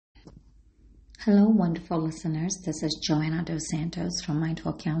Hello, wonderful listeners. This is Joanna Dos Santos from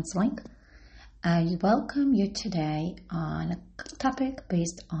Mindful Counseling. I welcome you today on a topic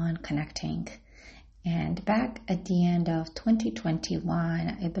based on connecting. And back at the end of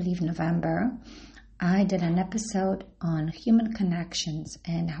 2021, I believe November, I did an episode on human connections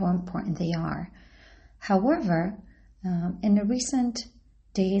and how important they are. However, in the recent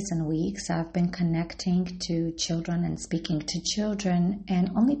days and weeks, I've been connecting to children and speaking to children, and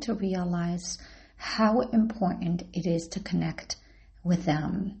only to realize how important it is to connect with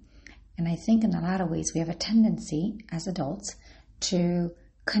them. And I think in a lot of ways we have a tendency as adults to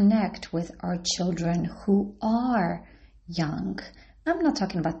connect with our children who are young. I'm not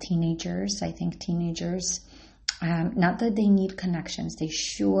talking about teenagers. I think teenagers, not that they need connections, they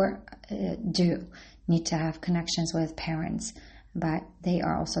sure do need to have connections with parents, but they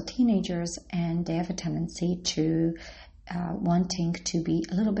are also teenagers and they have a tendency to wanting to be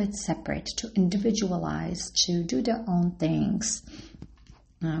a little bit separate, to individualize, to do their own things,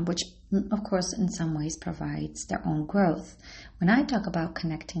 which of course in some ways provides their own growth. When I talk about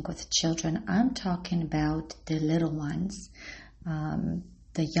connecting with children, I'm talking about the little ones,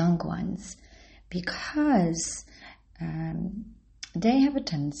 the young ones, because they have a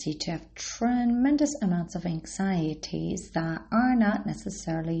tendency to have tremendous amounts of anxieties that are not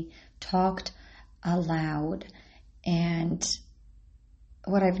necessarily talked aloud. And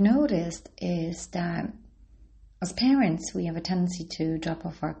what I've noticed is that as parents, we have a tendency to drop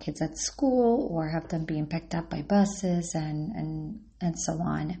off our kids at school or have them being picked up by buses and so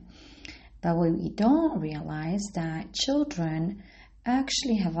on. But we don't realize that children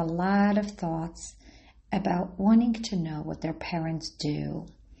actually have a lot of thoughts about wanting to know what their parents do.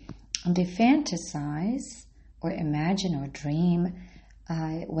 And they fantasize or imagine or dream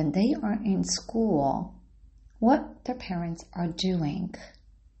when they are in school what their parents are doing,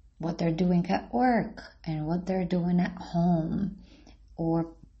 what they're doing at work, and what they're doing at home,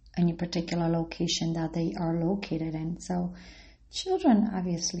 or any particular location that they are located in. So children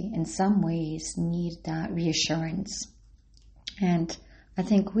obviously in some ways need that reassurance. And I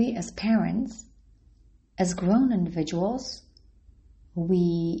think we as parents, as grown individuals,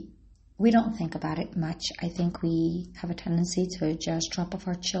 we don't think about it much. I think we have a tendency to just drop off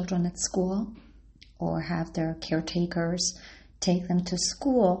our children at school or have their caretakers take them to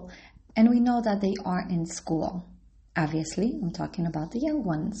school, and we know that they are in school. Obviously, I'm talking about the young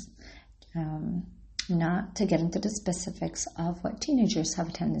ones, not to get into the specifics of what teenagers have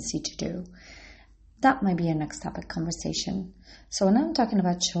a tendency to do. That might be a next topic conversation. So when I'm talking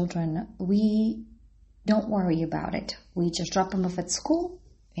about children, we don't worry about it. We just drop them off at school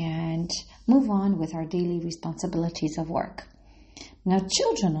and move on with our daily responsibilities of work. Now,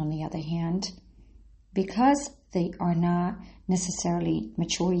 children, on the other hand, because they are not necessarily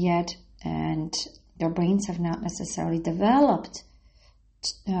mature yet and their brains have not necessarily developed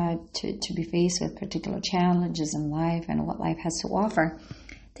to be faced with particular challenges in life and what life has to offer,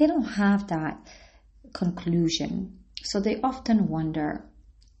 they don't have that conclusion. So they often wonder.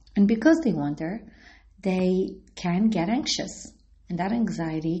 And because they wonder, they can get anxious. And that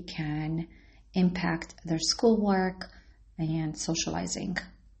anxiety can impact their schoolwork and socializing,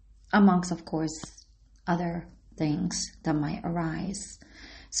 amongst, of course, other things that might arise.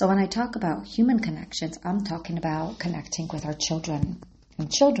 So when I talk about human connections, I'm talking about connecting with our children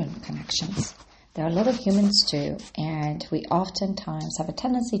and children connections. They're little humans too, and we oftentimes have a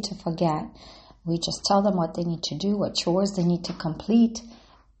tendency to forget. We just tell them what they need to do, what chores they need to complete,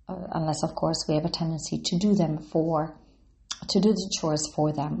 unless, of course, we have a tendency to do the chores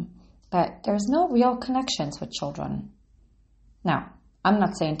for them. But there's no real connections with children. Now, I'm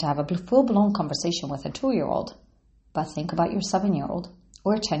not saying to have a full-blown conversation with a 2-year-old, but think about your 7-year-old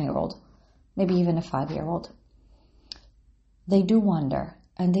or a 10-year-old, maybe even a 5-year-old. They do wonder,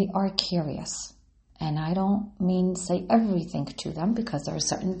 and they are curious. And I don't mean say everything to them, because there are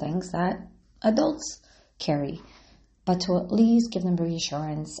certain things that adults carry, but to at least give them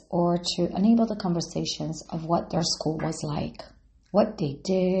reassurance or to enable the conversations of what their school was like, what they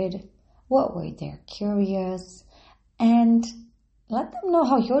did, what were they curious, and let them know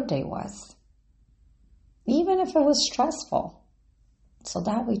how your day was, even if it was stressful. So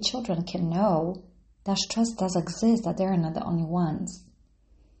that way children can know that stress does exist, that they're not the only ones.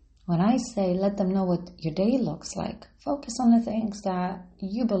 When I say let them know what your day looks like, focus on the things that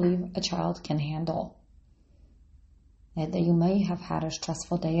you believe a child can handle. That you may have had a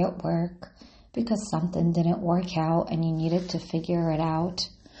stressful day at work because something didn't work out and you needed to figure it out,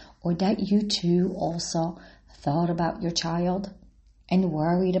 or that you too also thought about your child and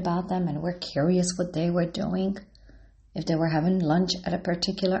worried about them and were curious what they were doing, if they were having lunch at a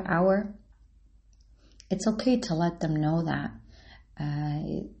particular hour. It's okay to let them know that.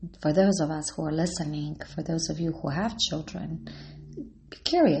 For those of us who are listening, for those of you who have children, be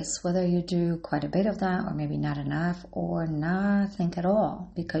curious whether you do quite a bit of that or maybe not enough or nothing at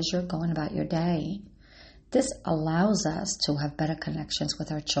all because you're going about your day. This allows us to have better connections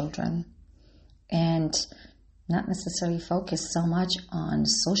with our children and not necessarily focus so much on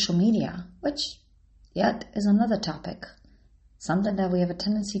social media, which yet is another topic, something that we have a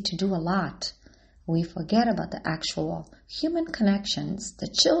tendency to do a lot. We forget about the actual human connections,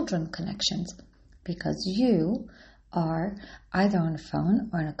 the children connections, because you are either on a phone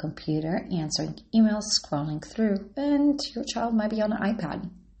or on a computer answering emails, scrolling through, and your child might be on an iPad,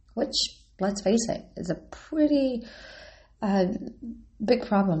 which, let's face it, is a pretty big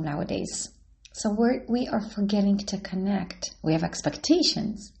problem nowadays. So we are forgetting to connect. We have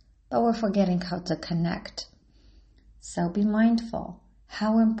expectations, but we're forgetting how to connect. So be mindful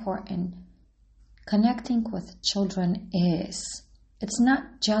how important connecting with children is. It's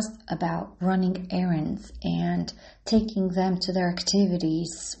not just about running errands and taking them to their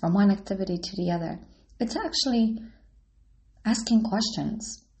activities from one activity to the other. It's actually asking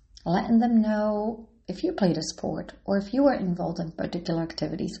questions, letting them know if you played a sport or if you were involved in particular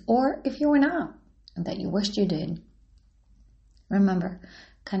activities or if you were not and that you wished you did. Remember,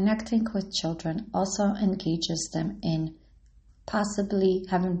 connecting with children also engages them in possibly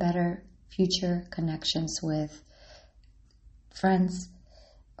having better future connections with friends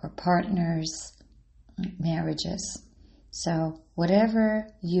or partners, marriages. So whatever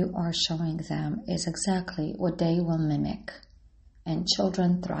you are showing them is exactly what they will mimic, and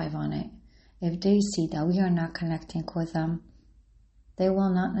children thrive on it. If they see that we are not connecting with them, they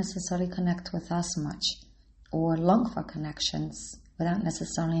will not necessarily connect with us much or long for connections without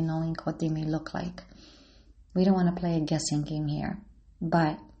necessarily knowing what they may look like. We don't want to play a guessing game here,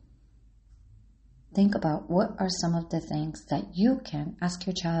 but think about what are some of the things that you can ask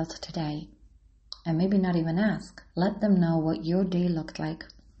your child today, and maybe not even ask. Let them know what your day looked like,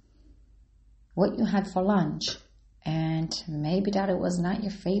 what you had for lunch, and maybe that it was not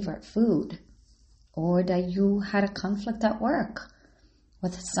your favorite food, or that you had a conflict at work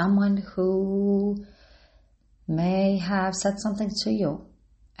with someone who may have said something to you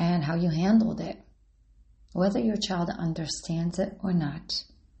and how you handled it. Whether your child understands it or not,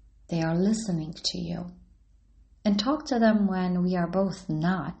 they are listening to you. And talk to them when we are both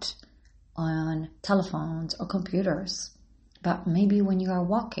not on telephones or computers, but maybe when you are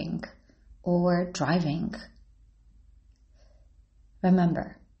walking or driving.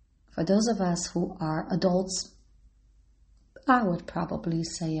 Remember, for those of us who are adults, I would probably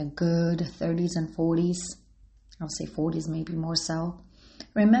say a good 30s and 40s. I'll say 40s maybe more so.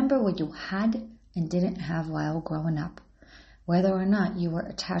 Remember what you had and didn't have while growing up. Whether or not you were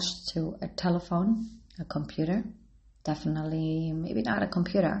attached to a telephone, a computer, definitely maybe not a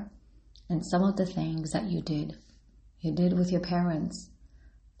computer, and some of the things that you did with your parents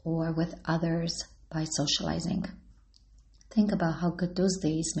or with others by socializing. Think about how good those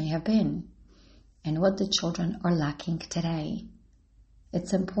days may have been and what the children are lacking today.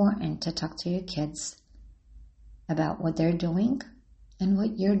 It's important to talk to your kids about what they're doing and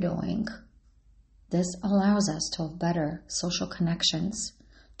what you're doing. This allows us to have better social connections,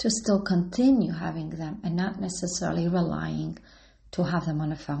 to still continue having them and not necessarily relying to have them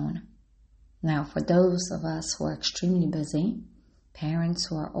on a phone. Now, for those of us who are extremely busy, parents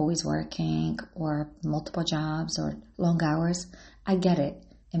who are always working or multiple jobs or long hours, I get it.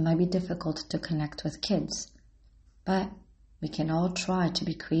 It might be difficult to connect with kids, but we can all try to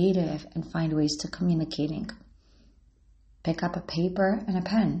be creative and find ways to communicating. Pick up a paper and a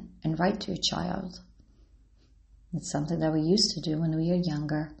pen and write to your child. It's something that we used to do when we were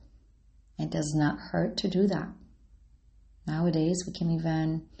younger. It does not hurt to do that. Nowadays, we can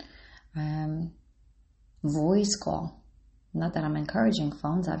even voice call. Not that I'm encouraging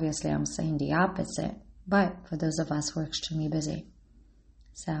phones, obviously I'm saying the opposite, but for those of us who are extremely busy.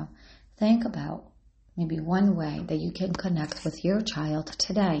 So think about maybe one way that you can connect with your child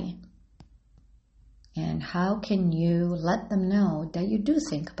today. And how can you let them know that you do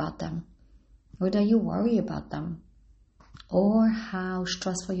think about them, or that you worry about them, or how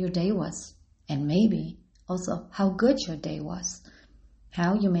stressful your day was, and maybe also how good your day was,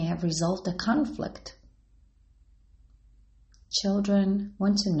 how you may have resolved a conflict. Children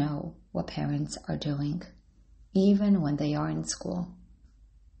want to know what parents are doing, even when they are in school.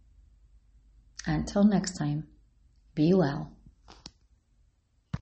 Until next time, be well.